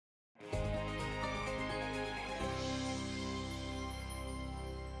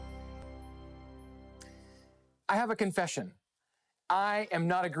I have a confession. I am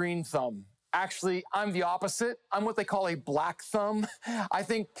not a green thumb. Actually, I'm the opposite. I'm what they call a black thumb. I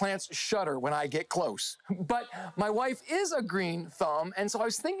think plants shudder when I get close. But my wife is a green thumb, and so I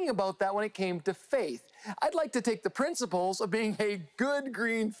was thinking about that when it came to faith. I'd like to take the principles of being a good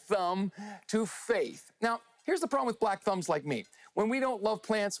green thumb to faith. Now, here's the problem with black thumbs like me. When we don't love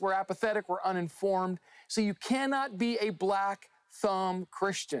plants, we're apathetic, we're uninformed, so you cannot be a black thumb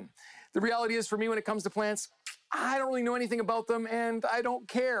Christian. The reality is, for me, when it comes to plants, I don't really know anything about them and I don't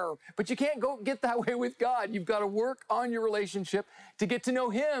care. But you can't go get that way with God. You've got to work on your relationship to get to know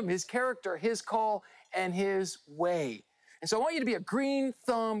Him, His character, His call, and His way. And so I want you to be a green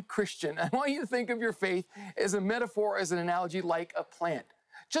thumb Christian. I want you to think of your faith as a metaphor, as an analogy, like a plant.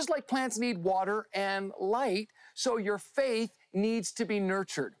 Just like plants need water and light, so your faith needs to be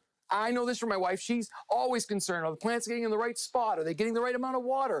nurtured. I know this from my wife. She's always concerned. Are the plants getting in the right spot? Are they getting the right amount of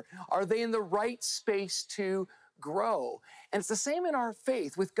water? Are they in the right space to grow? And it's the same in our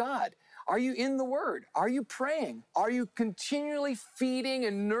faith with God. Are you in the Word? Are you praying? Are you continually feeding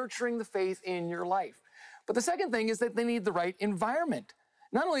and nurturing the faith in your life? But the second thing is that they need the right environment.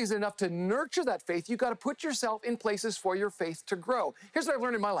 Not only is it enough to nurture that faith, you've got to put yourself in places for your faith to grow. Here's what I've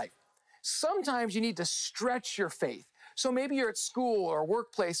learned in my life. Sometimes you need to stretch your faith. So maybe you're at school or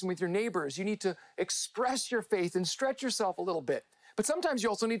workplace and with your neighbors, you need to express your faith and stretch yourself a little bit. But sometimes you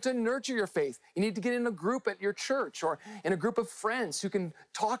also need to nurture your faith. You need to get in a group at your church or in a group of friends who can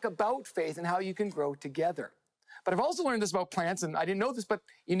talk about faith and how you can grow together. But I've also learned this about plants, and I didn't know this, but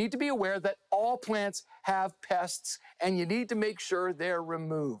you need to be aware that all plants have pests, and you need to make sure they're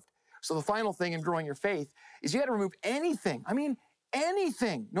removed. So the final thing in growing your faith is you got to remove anything,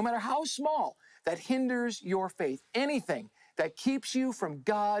 anything, no matter how small, that hinders your faith, anything that keeps you from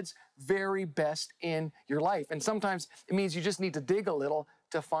God's very best in your life. And sometimes it means you just need to dig a little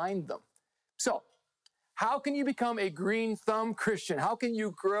to find them. So, how can you become a green thumb Christian? How can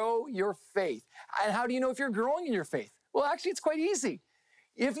you grow your faith? And how do you know if you're growing in your faith? Well, actually, it's quite easy.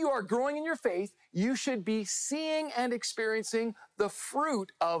 If you are growing in your faith, you should be seeing and experiencing the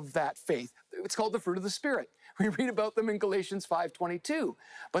fruit of that faith. It's called the fruit of the Spirit. We read about them in Galatians 5:22.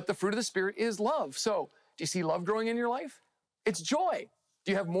 But the fruit of the Spirit is love. So, do you see love growing in your life? It's joy.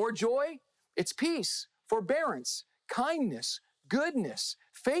 Do you have more joy? It's peace, forbearance, kindness, goodness,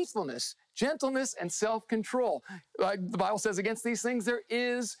 faithfulness, gentleness, and self-control. The Bible says against these things there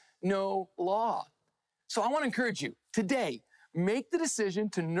is no law. So I want to encourage you today, make the decision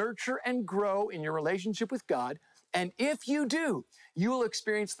to nurture and grow in your relationship with God. And if you do, you will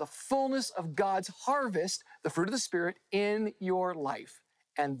experience the fullness of God's harvest, the fruit of the Spirit, in your life.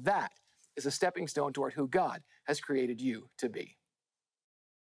 And that is a stepping stone toward who God has created you to be.